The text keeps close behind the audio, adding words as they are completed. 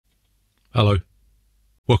Hello,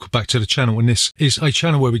 welcome back to the channel, and this is a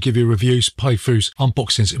channel where we give you reviews, playthroughs,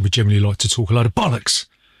 unboxings, and we generally like to talk a load of bollocks,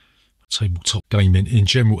 tabletop gaming in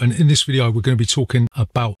general. And in this video we're going to be talking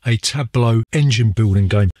about a Tableau engine building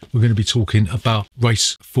game. We're going to be talking about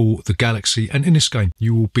Race for the Galaxy, and in this game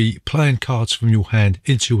you will be playing cards from your hand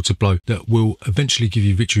into your tableau that will eventually give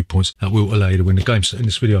you victory points that will allow you to win the game. So in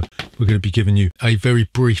this video we're going to be giving you a very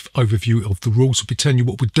brief overview of the rules. We'll be telling you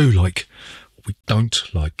what we do like, what we don't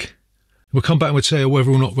like. We'll come back and we'll tell you whether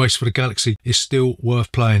or not Race for the Galaxy is still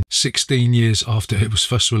worth playing 16 years after it was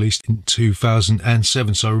first released in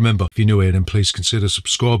 2007. So remember, if you're new here, then please consider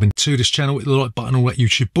subscribing to this channel, hit the like button, all that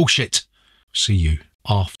YouTube bullshit. See you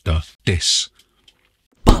after this.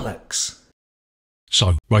 Bollocks.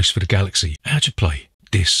 So, Race for the Galaxy. How'd you play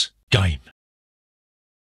this game?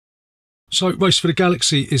 So, Race for the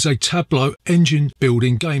Galaxy is a Tableau engine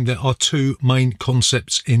building game. There are two main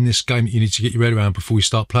concepts in this game that you need to get your head around before you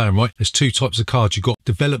start playing, right? There's two types of cards. You've got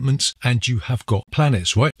developments and you have got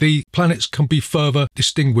planets, right? The planets can be further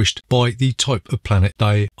distinguished by the type of planet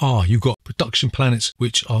they are. You've got production planets,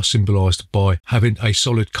 which are symbolised by having a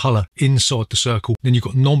solid colour inside the circle. Then you've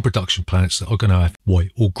got non-production planets that are going to have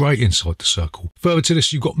white or grey inside the circle. Further to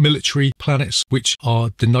this, you've got military planets, which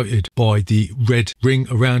are denoted by the red ring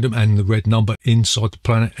around them and the red number inside the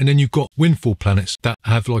planet. And then you've got windfall planets that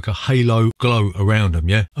have like a halo glow around them,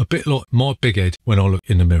 yeah, a bit like my big head when I look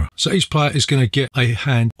in the mirror. So each player is going to get a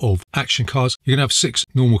hand of action cards. You're going to have 6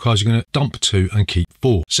 normal cards. You're going to dump 2 and keep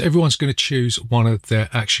 4. So everyone's going to choose one of their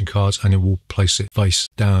action cards and then we'll place it face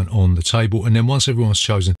down on the table. And then once everyone's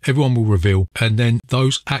chosen, everyone will reveal, and then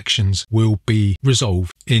those actions will be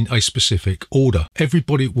resolved in a specific order.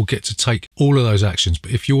 Everybody will get to take all of those actions,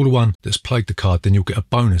 but if you're the one that's played the card, then you'll get a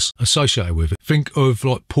bonus associated with it. Think of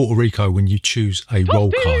like Puerto Rico when you choose a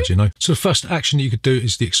roll card, you know. So the first action that you could do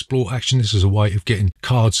is the explore action. This is a way of getting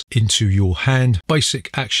cards into your hand. Basic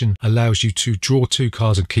action allows you to draw 2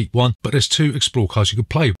 cards and keep 1, but there's 2 explore cards you can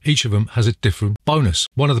play. Each of them has a different bonus.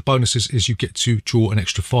 One of the bonuses is you get to draw an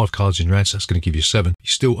extra 5 cards in your hand, so that's going to give you 7. You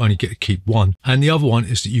still only get to keep 1. And the other one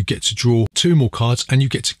is that you get to draw 2 more cards and you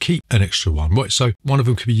get to keep an extra 1, right? So one of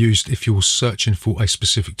them can be used if you're searching for a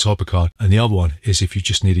specific type of card, and the other one is if you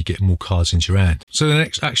just need to get more cards into your hand. So the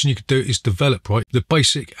next action you could do is develop, right? The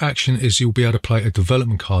basic action is you'll be able to play a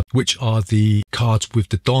development card, which are the cards with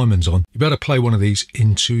the diamonds on. You'll be able to play one of these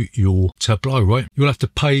into your tableau, right? You'll have to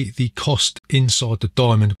pay the cost inside the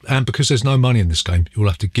diamond, and because there's no money in this game, you'll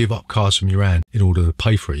have to give up cards from your hand in order to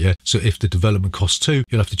pay for it, yeah? So if the development costs 2,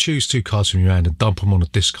 you'll have to choose 2 cards from your hand and dump them on a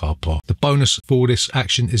discard pile. The bonus for this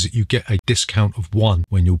action is that you get a discount of 1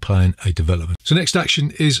 when you're playing a development. So next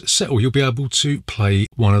action is settle. You'll be able to play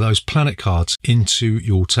one of those planet cards into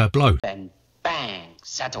your tableau. Then bang,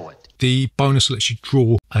 settle it. The bonus lets you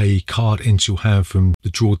draw a card into your hand from the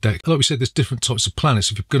draw deck. Like we said, there's different types of planets.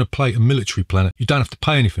 If you're going to play a military planet, you don't have to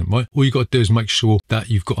pay anything, right? All you got to do is make sure that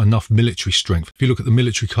you've got enough military strength. If you look at the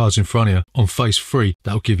military cards in front of you on phase 3,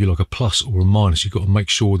 that'll give you like a plus or a minus. You've got to make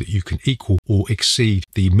sure that you can equal or exceed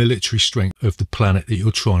the military strength of the planet that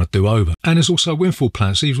you're trying to do over. And there's also windfall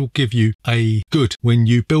planets. These will give you a good when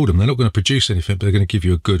you build them. They're not going to produce anything, but they're going to give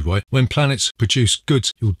you a good, right? When planets produce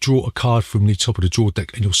goods, you'll draw a card from the top of the draw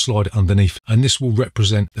deck and you'll slide it underneath, and this will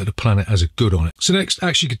represent that the planet has a good on it. So the next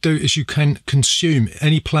action you could do is you can consume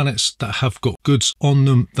any planets that have got goods on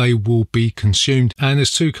them. They will be consumed, and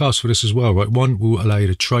there's 2 cards for this as well, right? One will allow you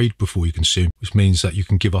to trade before you consume, which means that you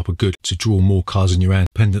can give up a good to draw more cards in your hand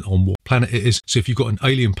dependent on what planet it is. So if you've got an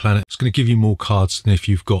alien planet, it's going to give you more cards than if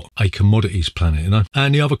you've got a commodities planet, you know.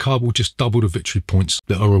 And the other card will just double the victory points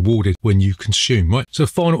that are awarded when you consume, right? So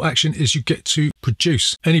the final action is you get to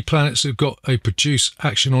produce. Any planets that have got a produce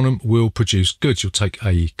action on them will produce goods. You'll take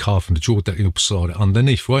a card from the draw deck and you'll slide it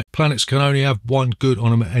underneath, right? Planets can only have 1 good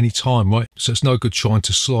on them at any time, right? So it's no good trying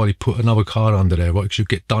to slyly put another card under there, right? Because you'll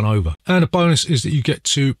get done over. And a bonus is that you get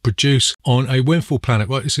to produce on a windfall planet,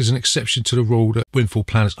 right? This is an exception to the rule that windfall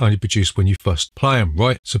planets only produce when you first play them,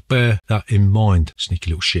 right? So bear that in mind,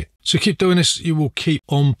 sneaky little shit. So keep doing this. You will keep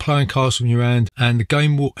on playing cards from your hand, and the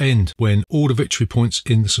game will end when all the victory points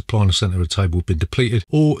in the supply in the centre of the table have been depleted,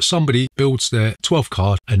 or somebody builds their 12th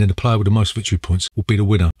card and then the player with the most victory points will be the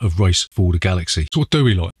winner of Race for the Galaxy. So what do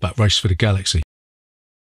we like about Race for the Galaxy?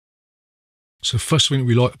 So first thing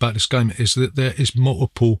we like about this game is that there is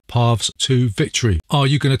multiple paths to victory. Are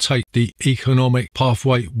you going to take the economic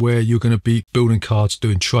pathway where you're going to be building cards,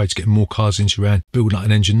 doing trades, getting more cards into your hand, building up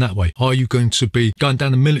an engine that way? Are you going to be going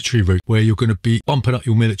down the military route where you're going to be bumping up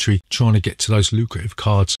your military, trying to get to those lucrative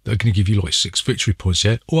cards that are going to give you like 6 victory points,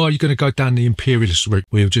 yeah? Or are you going to go down the imperialist route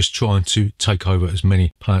where you're just trying to take over as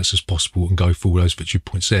many planets as possible and go for all those victory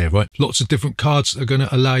points there, right? Lots of different cards are going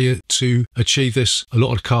to allow you to achieve this. A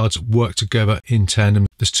lot of cards work together in tandem.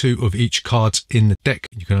 There's 2 of each cards in the deck.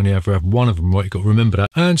 You can only ever have 1 of them, right? You've got to remember that.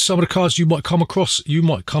 And some of the cards you might come across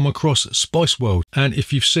Spice World. And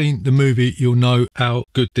if you've seen the movie, you'll know how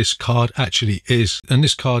good this card actually is. And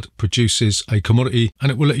this card produces a commodity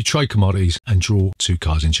and it will let you trade commodities and draw 2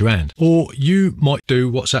 cards into your hand. Or you might do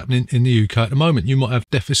what's happening in the UK at the moment. You might have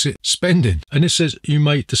deficit spending. And this says you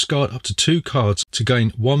may discard up to 2 cards to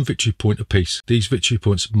gain 1 victory point apiece. These victory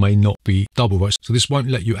points may not be double, right? So this won't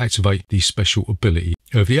let you activate the special ability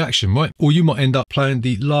of the action, right? Or you might end up playing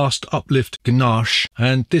the last uplift ganache,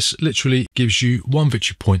 and this literally gives you 1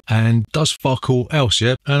 victory point and does fuck all else,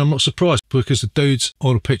 yeah? And I'm not surprised because the dudes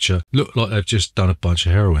on the picture look like they've just done a bunch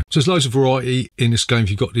of heroin. So there's loads of variety in this game. If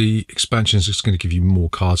you've got the expansions, it's going to give you more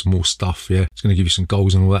cards, more stuff, yeah? It's going to give you some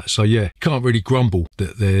goals and all that. So yeah, you can't really grumble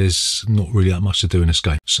that there's not really that much to do in this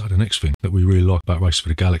game. So the next thing that we really like about Race for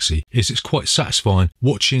the Galaxy is it's quite satisfying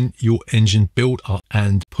watching your engine build up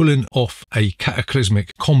and pulling off a cataclysmic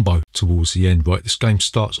combo towards the end, right? This game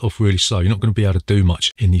starts off really slow. You're not going to be able to do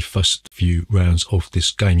much in the first few rounds of this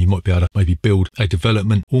game. You might be able to maybe build a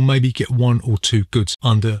development or maybe get 1 or 2 goods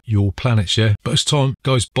under your planets, yeah? But as time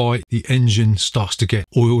goes by, the engine starts to get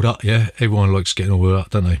oiled up, yeah? Everyone likes getting oiled up,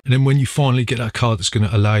 don't they? And then when you finally get that card that's going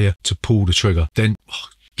to allow you to pull the trigger, then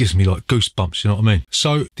gives me like goosebumps, you know what I mean?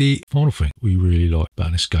 So the final thing we really like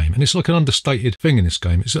about this game, and it's like an understated thing in this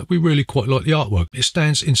game, is that we really quite like the artwork. It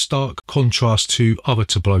stands in stark contrast to other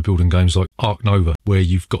tableau building games like Ark Nova, where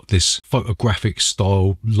you've got this photographic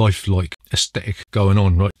style, lifelike aesthetic going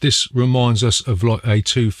on, right? This reminds us of like a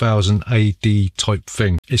 2000 AD type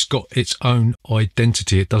thing. It's got its own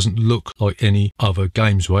identity. It doesn't look like any other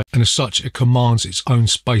games, right? And as such, it commands its own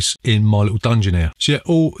space in my little dungeon here. So yeah,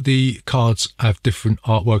 all the cards have different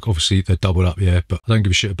artwork. Obviously, they're doubled up, yeah, but I don't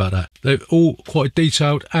give a shit about that. They're all quite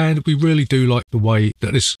detailed, and we really do like the way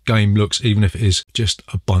that this game looks, even if it is just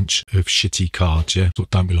a bunch of shitty cards, yeah? That's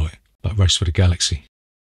what don't we like about Race for the Galaxy.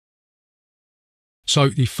 So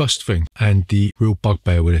the first thing and the real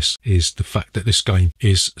bugbear with this is the fact that this game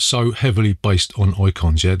is so heavily based on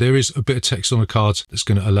icons, yeah? There is a bit of text on the cards that's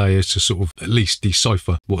going to allow you to sort of at least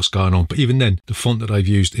decipher what's going on. But even then, the font that they've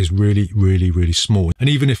used is really, really, really small. And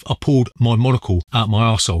even if I pulled my monocle out my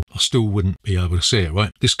arsehole, I still wouldn't be able to see it,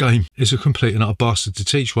 right? This game is a complete and utter bastard to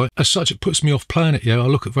teach, right? As such, it puts me off playing it, yeah? I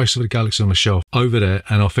look at Race of the Galaxy on the shelf over there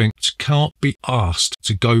and I think, I can't be asked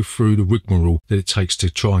to go through the rigmarole that it takes to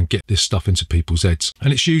try and get this stuff into people's heads.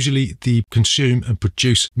 And it's usually the consume and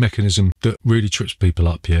produce mechanism that really trips people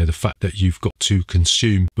up here. The fact that you've got to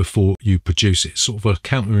consume before you produce it. It's sort of a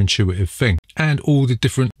counterintuitive thing. And all the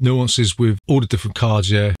different nuances with all the different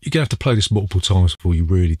cards, yeah. You're going to have to play this multiple times before you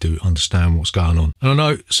really do understand what's going on. And I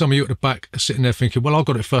know some of you at the back are sitting there thinking, well, I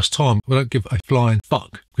got it first time. Well, I don't give a flying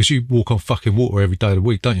fuck. Because you walk on fucking water every day of the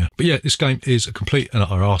week, don't you? But yeah, this game is a complete and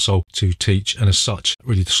utter arsehole to teach, and as such, it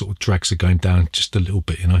really sort of drags the game down just a little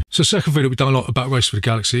bit, you know. So the second thing that we don't like about Race for the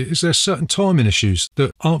Galaxy is there's certain timing issues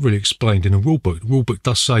that aren't really explained in the rulebook. The rulebook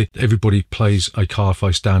does say that everybody plays a card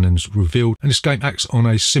face down and is revealed, and this game acts on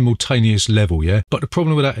a simultaneous level, yeah? But the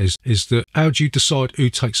problem with that is that how do you decide who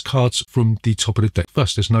takes cards from the top of the deck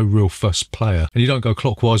first? There's no real first player, and you don't go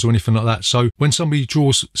clockwise or anything like that. So when somebody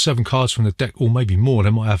draws 7 cards from the deck, or maybe more, they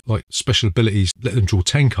might have like special abilities, let them draw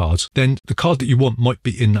 10 cards, then the card that you want might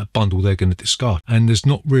be in that bundle they're going to discard. And there's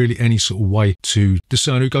not really any sort of way to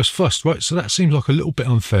discern who goes first, right? So that seems like a little bit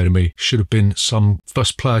unfair to me. Should have been some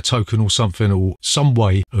first player token or something, or some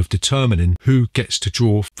way of determining who gets to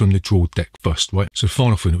draw from the draw deck first, right? So the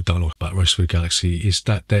final thing that we don't like about Race for the Galaxy is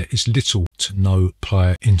that there is little to no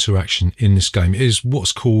player interaction in this game. It is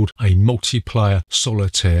what's called a multiplayer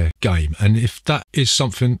solitaire game. And if that is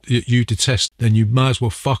something that you detest, then you may as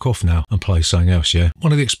well fuck off now and play something else, yeah?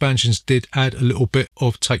 One of the expansions did add a little bit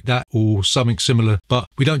of Take That or something similar, but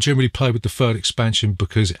we don't generally play with the third expansion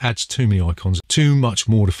because it adds too many icons, too much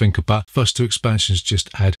more to think about. First 2 expansions just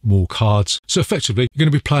add more cards. So effectively, you're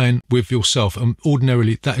going to be playing with yourself, and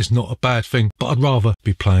ordinarily that is not a bad thing, but I'd rather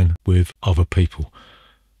be playing with other people.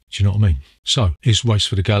 Do you know what I mean? So, is Race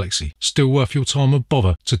for the Galaxy still worth your time and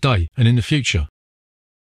bother today and in the future?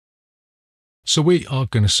 So we are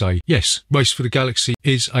going to say, yes, Race for the Galaxy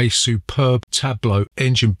is a superb tableau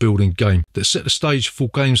engine building game that set the stage for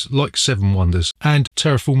games like Seven Wonders and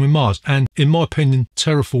Terraforming Mars. And in my opinion,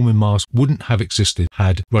 Terraforming Mars wouldn't have existed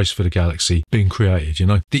had Race for the Galaxy been created, you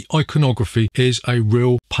know. The iconography is a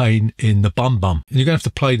real pain in the bum. And you're going to have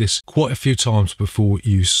to play this quite a few times before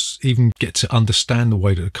you even get to understand the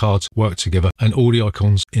way that the cards work together and all the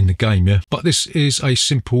icons in the game, yeah. But this is a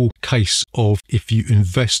simple case of if you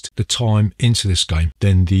invest the time into this game,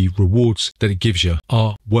 then the rewards that it gives you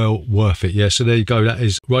are well worth it, yeah. So there you go, that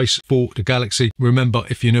is Race for the Galaxy. Remember,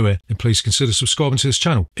 if you're new here, then please consider subscribing to this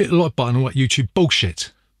channel. Hit the like button on that YouTube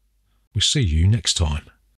bullshit. We'll see you next time.